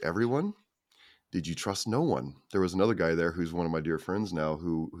trust everyone? Did you trust no one? There was another guy there who's one of my dear friends now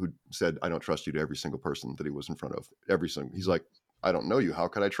who said, I don't trust you to every single person that he was in front of. Every single, he's like, I don't know you. How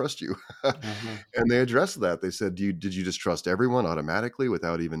could I trust you? Uh-huh. And they addressed that. They said, did you just trust everyone automatically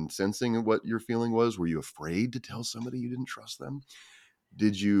without even sensing what your feeling was? Were you afraid to tell somebody you didn't trust them?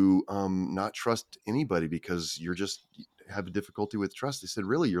 Did you not trust anybody because you have a difficulty with trust? They said,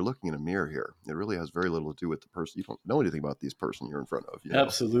 really, you're looking in a mirror here. It really has very little to do with the person. You don't know anything about this person you're in front of.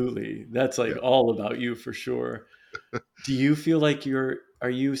 Absolutely. That's Yeah, like all about you for sure. Do you feel like are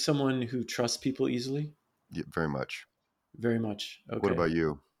you someone who trusts people easily? yeah, very much. Very much. What Okay. about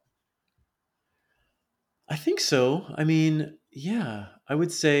you? I think so. I mean, yeah, I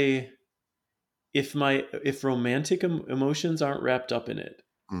would say if romantic emotions aren't wrapped up in it,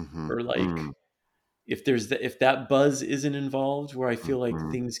 Mhm, or mm, like if that buzz isn't involved where I feel like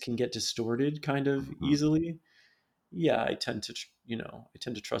mhm. things can get distorted kind of Mhm. easily, yeah, I tend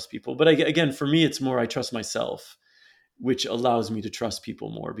to trust people. But again, for me, it's more I trust myself, which allows me to trust people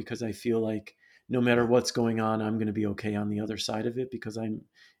more because I feel like no matter Yeah. what's going on, I'm going to be okay on the other side of it because I'm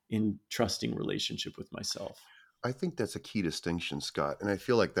in trusting relationship with myself. I think that's a key distinction, Scott, and I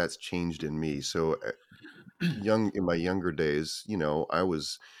feel like that's changed in me. So, young in my younger days, I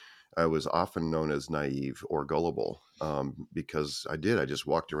was often known as naive or gullible, because I just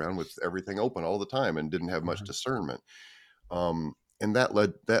walked around with everything open all the time and didn't have much Uh-huh. discernment. And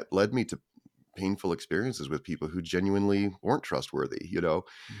that led me to painful experiences with people who genuinely weren't trustworthy. Yeah.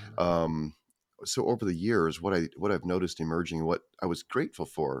 Um, so over the years, what I've noticed emerging, what I was grateful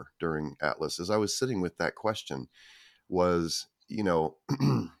for during Atlas, as I was sitting with that question, was,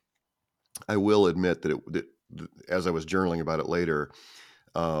 I will admit that as I was journaling about it later,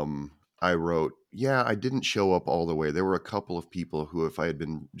 I wrote, yeah, I didn't show up all the way. There were a couple of people who, if I had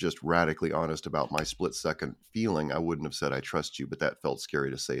been just radically honest about my split second feeling, I wouldn't have said I trust you, but that felt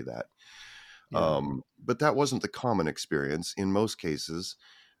scary to say that. Yeah. But that wasn't the common experience. In most cases,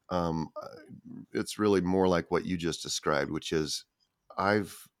 it's really more like what you just described, which is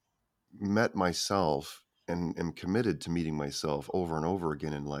I've met myself and am committed to meeting myself over and over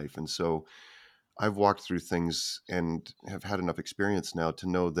again in life. And so I've walked through things and have had enough experience now to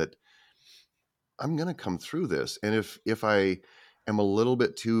know that I'm going to come through this. And if I am a little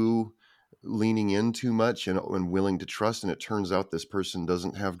bit too leaning in too much and willing to trust, and it turns out this person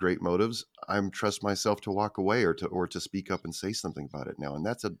doesn't have great motives, I'm trust myself to walk away or to speak up and say something about it now. And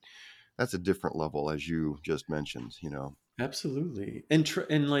that's a different level, as you just mentioned, you know. Absolutely.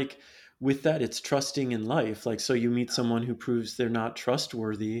 And like with that, it's trusting in life. Like, so you meet someone who proves they're not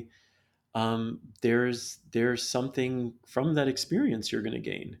trustworthy. There's something from that experience you're going to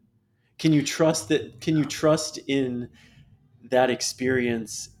gain. Can you trust that? Can you trust in that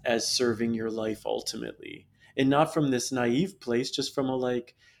experience as serving your life ultimately? And not from this naive place, just from a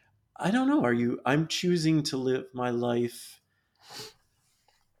like, I don't know, I'm choosing to live my life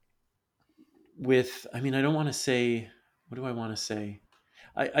with, I mean, I don't want to say, what do I want to say?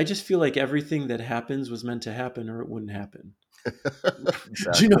 I just feel like everything that happens was meant to happen or it wouldn't happen.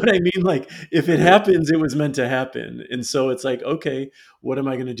 Do you know Exactly. what I mean? Like if it Yeah. happens, it was meant to happen. And so it's like, okay, what am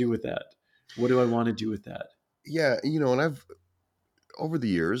I going to do with that? What do I want to do with that? Yeah. You know, and over the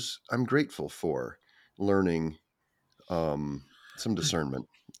years, I'm grateful for learning um, some discernment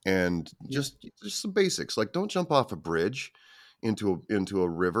and Yeah, just some basics. Like, don't jump off a bridge into a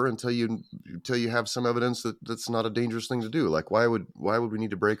river until you have some evidence that that's not a dangerous thing to do. Like, why would we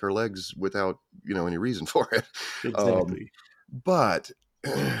need to break our legs without any reason for it? Um, exactly. but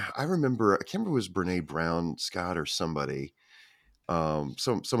I remember, I can't remember if it was Brene Brown, Scott, or somebody,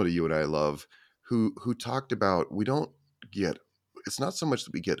 somebody you and I love, who talked about we don't get. It's not so much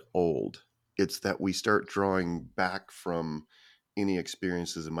that we get old; it's that we start drawing back from any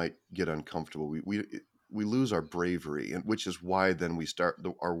experiences that might get uncomfortable. We lose our bravery, and which is why then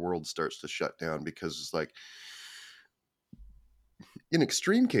our world starts to shut down, because it's like in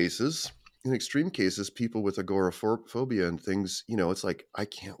extreme cases. In extreme cases, people with agoraphobia and things, it's like I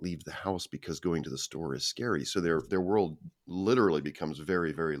can't leave the house because going to the store is scary. So their world literally becomes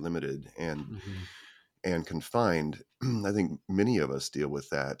very, very limited Hmm. and confined. I think many of us deal with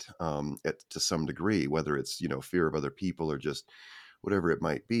that to some degree, whether it's fear of other people or just whatever it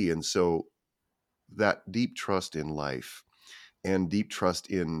might be. And so that deep trust in life and deep trust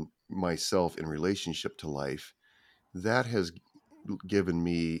in myself in relationship to life, that has given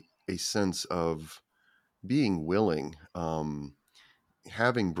me a sense of being willing,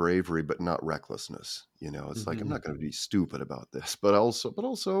 having bravery, but not recklessness. It's like I'm Hmm. not going to be stupid about this, but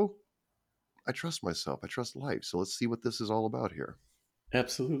also, I trust myself. I trust life. So let's see what this is all about here.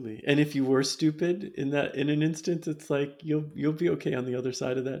 Absolutely. And if you were stupid in an instant, it's like you'll be okay on the other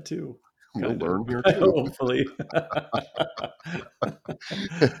side of that too. We'll Kind of. learn here too. Hopefully.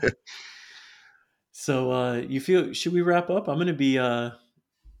 So you feel should we wrap up? I'm going to be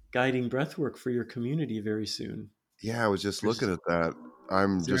guiding breathwork for your community very soon. Yeah, I was just Is, looking at that.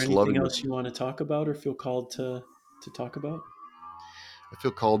 I'm is there just anything loving the. else you want to talk about or feel called to talk about? I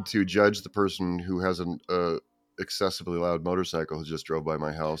feel called to judge the person who has an excessively loud motorcycle who just drove by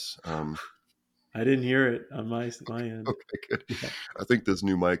my house. I didn't hear it on my end. Okay, good. Yeah. I think this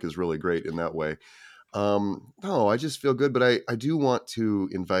new mic is really great in that way. No, I just feel good, but I do want to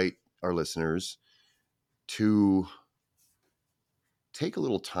invite our listeners to take a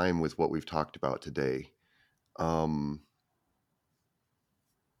little time with what we've talked about today. Um,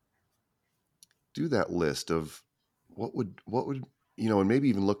 do that list of what would and maybe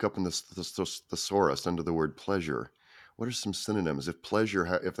even look up in the thesaurus under the word pleasure. What are some synonyms? If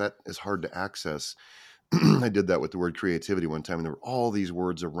pleasure, if that is hard to access, I did that with the word creativity one time, and there were all these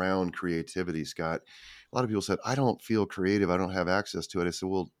words around creativity, Scott. A lot of people said, I don't feel creative. I don't have access to it. I said,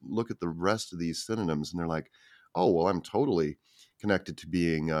 well, look at the rest of these synonyms. And they're like, oh, well, I'm totally connected to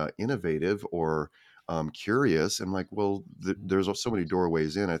being innovative or curious. I'm like, well, there's so many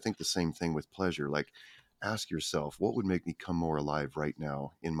doorways in. I think the same thing with pleasure. Like, ask yourself, what would make me come more alive right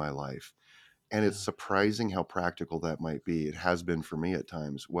now in my life? And it's Yeah. surprising how practical that might be. It has been for me at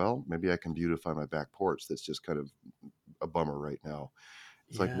times. Well, maybe I can beautify my back porch that's just kind of a bummer right now.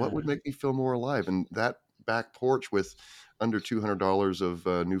 It's like, what Yeah. would make me feel more alive? And that back porch with under $200 of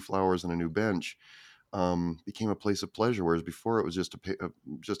new flowers and a new bench became a place of pleasure. Whereas before it was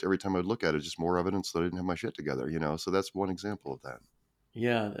just every time I'd look at it, just more evidence that I didn't have my shit together. So that's one example of that.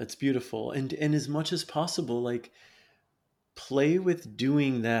 Yeah, that's beautiful. And as much as possible, like play with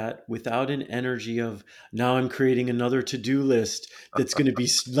doing that without an energy of now I'm creating another to-do list that's going to be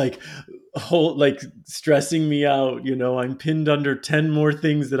like whole like stressing me out, I'm pinned under 10 more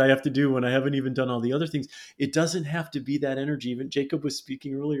things that I have to do when I haven't even done all the other things. It doesn't have to be that energy. Even Jacob was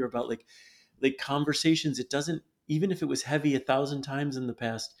speaking earlier about like conversations. It doesn't, even if it was heavy 1,000 times in the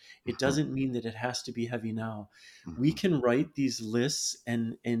past, it Hmm. doesn't mean that it has to be heavy now. We Hmm. can write these lists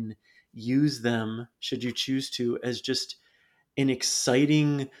and use them, should you choose to, as just an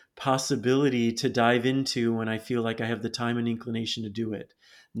exciting possibility to dive into when I feel like I have the time and inclination to do it,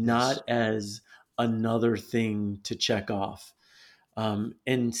 Yes. not as another thing to check off.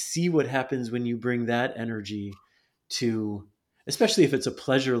 And see what happens when you bring that energy to, especially if it's a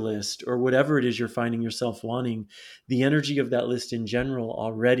pleasure list or whatever it is you're finding yourself wanting. The energy of that list in general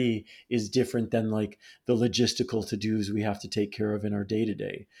already is different than like the logistical to-dos we have to take care of in our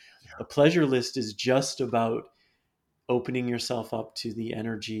day-to-day. A Yeah. pleasure list is just about opening yourself up to the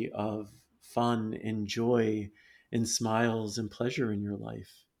energy of fun and joy and smiles and pleasure in your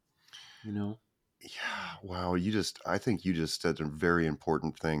life, you know? Yeah. Wow. I think you just said a very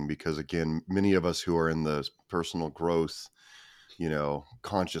important thing because, again, many of us who are in the personal growth,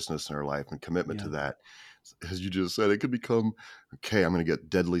 consciousness in our life and commitment to Yeah. that, as you just said, it could become, okay, I'm going to get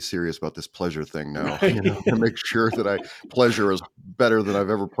deadly serious about this pleasure thing now. I'm Right. going to make sure that pleasure is better than I've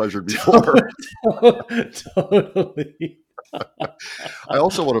ever pleasured before. Totally. I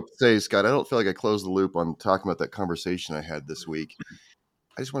also want to say, Scott, I don't feel like I closed the loop on talking about that conversation I had this week.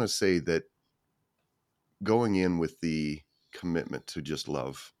 I just want to say that going in with the commitment to just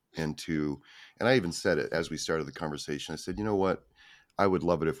love and I even said it as we started the conversation. I said, you know what? I would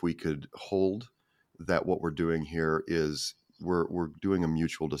love it if we could hold that what we're doing here is we're doing a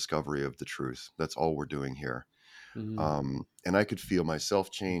mutual discovery of the truth. That's all we're doing here. Mhm. And I could feel myself I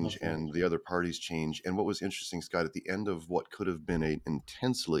change love that. and the other parties change. And what was interesting, Scott, at the end of what could have been an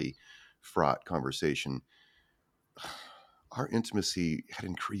intensely fraught conversation, our intimacy had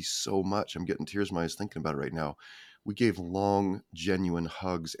increased so much. I'm getting tears in my eyes thinking about it right now. We gave long, genuine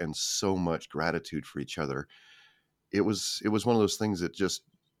hugs and so much gratitude for each other. It was one of those things that just,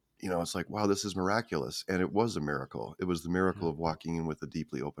 it's like, wow, this is miraculous. And it was a miracle. It was the Yeah. miracle of walking in with a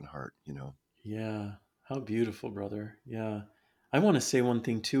deeply open heart. Yeah. How beautiful, brother. Yeah. I want to say one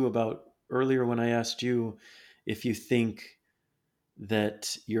thing too about earlier when I asked you if you think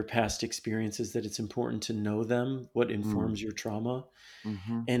that your past experiences, that it's important to know them, what Mm. informs your trauma.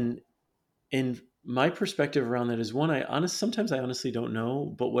 Hmm. And my perspective around that is, one, sometimes I honestly don't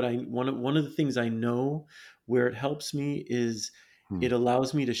know, but one of the things I know where it helps me is Hmm. it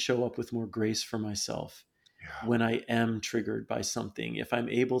allows me to show up with more grace for myself Yeah. when I am triggered by something. If I'm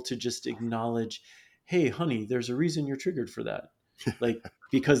able to just acknowledge, hey, honey, there's a reason you're triggered for that. Like,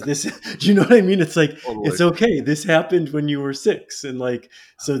 because this, do you know what I mean? It's like, Totally. it's okay. This happened when you were 6. And like,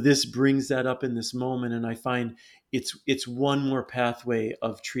 so this brings that up in this moment. And I find it's one more pathway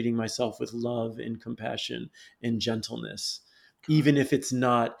of treating myself with love and compassion and gentleness. Good. Even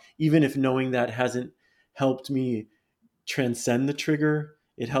if knowing that hasn't helped me transcend the trigger,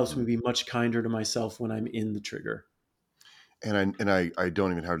 it helps Hmm. me be much kinder to myself when I'm in the trigger. And I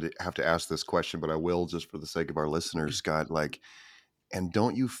don't even have to ask this question, but I will just for the sake of our listeners, Scott. Like, and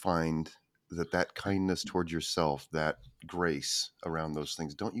don't you find that kindness towards yourself, that grace around those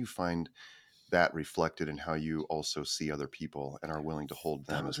things, don't you find that reflected in how you also see other people and are willing to hold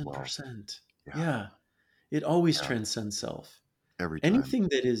them as Thousand well? percent. Yeah, Yeah. It always yeah, transcends self. every time. Anything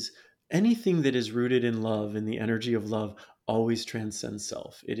that is anything that is rooted in love and the energy of love always transcends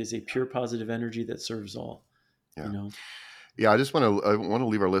self. It is a pure positive energy that serves all, you Yeah, know? yeah. I want to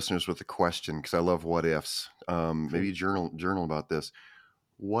leave our listeners with a question because I love what ifs. Cool. Maybe journal about this.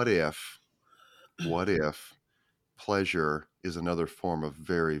 What if? What if pleasure is another form of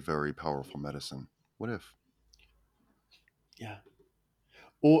very, very powerful medicine? What if? Yeah.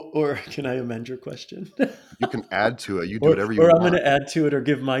 Or can I amend your question? You can add to it. You do or whatever you or I'm going want. to add to it or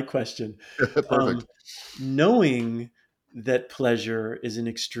give my question. Perfect. Um, knowing that pleasure is an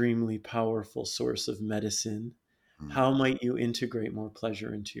extremely powerful source of medicine, Mm, how might you integrate more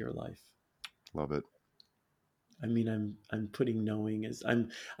pleasure into your life? love it. I mean, I'm putting knowing as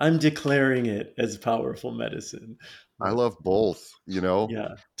I'm declaring it as powerful medicine. I But love both. yeah,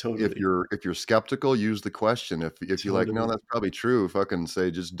 If totally, you're skeptical, use the question. If you're like, no, totally. that's probably true. Fucking say,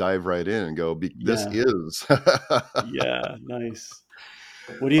 just dive right in and go. This Yeah, is. yeah, nice.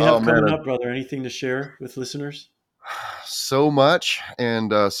 What do you Oh have man, coming up, brother? Anything to share with listeners? so much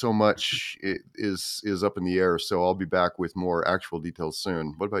and so much is up in the air. So I'll be back with more actual details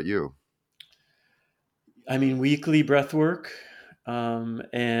soon. What about you? I mean, weekly breath work,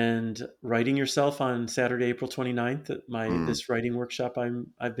 and writing yourself on Saturday, April 29th at my Mm, this writing workshop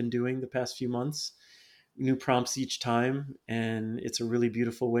I've been doing the past few months. New prompts each time, and it's a really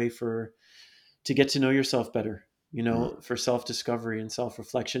beautiful way to get to know yourself better, mm, for self-discovery and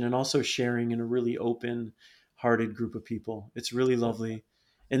self-reflection, and also sharing in a really open hearted group of people. It's really love lovely.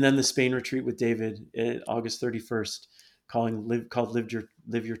 And then the Spain retreat with David at August 31st, called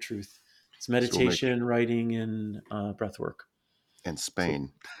live your truth. It's So we'll make meditation, writing, and breath work. And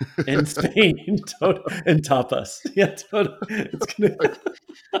Spain. And Spain and tapas. Yeah, totally. It's gonna.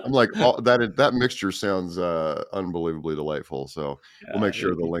 I'm like, that mixture sounds unbelievably delightful. So we'll make sure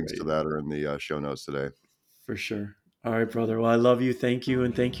It'd the be links to great. that are in the show notes today. For sure. All right, brother. Well, I love you. Thank you,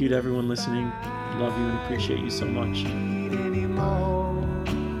 and thank you to everyone listening. Love you and appreciate you so much. Anymore.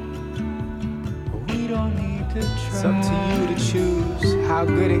 We don't need to try. It's up to you to choose how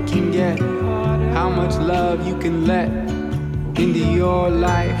good it can get, how much love you can let into your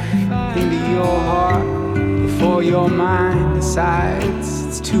life, into your heart, before your mind decides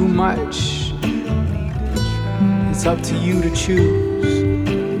it's too much. It's up to you to choose.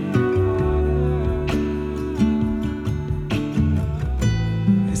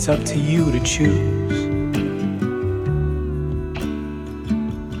 It's up to you to choose.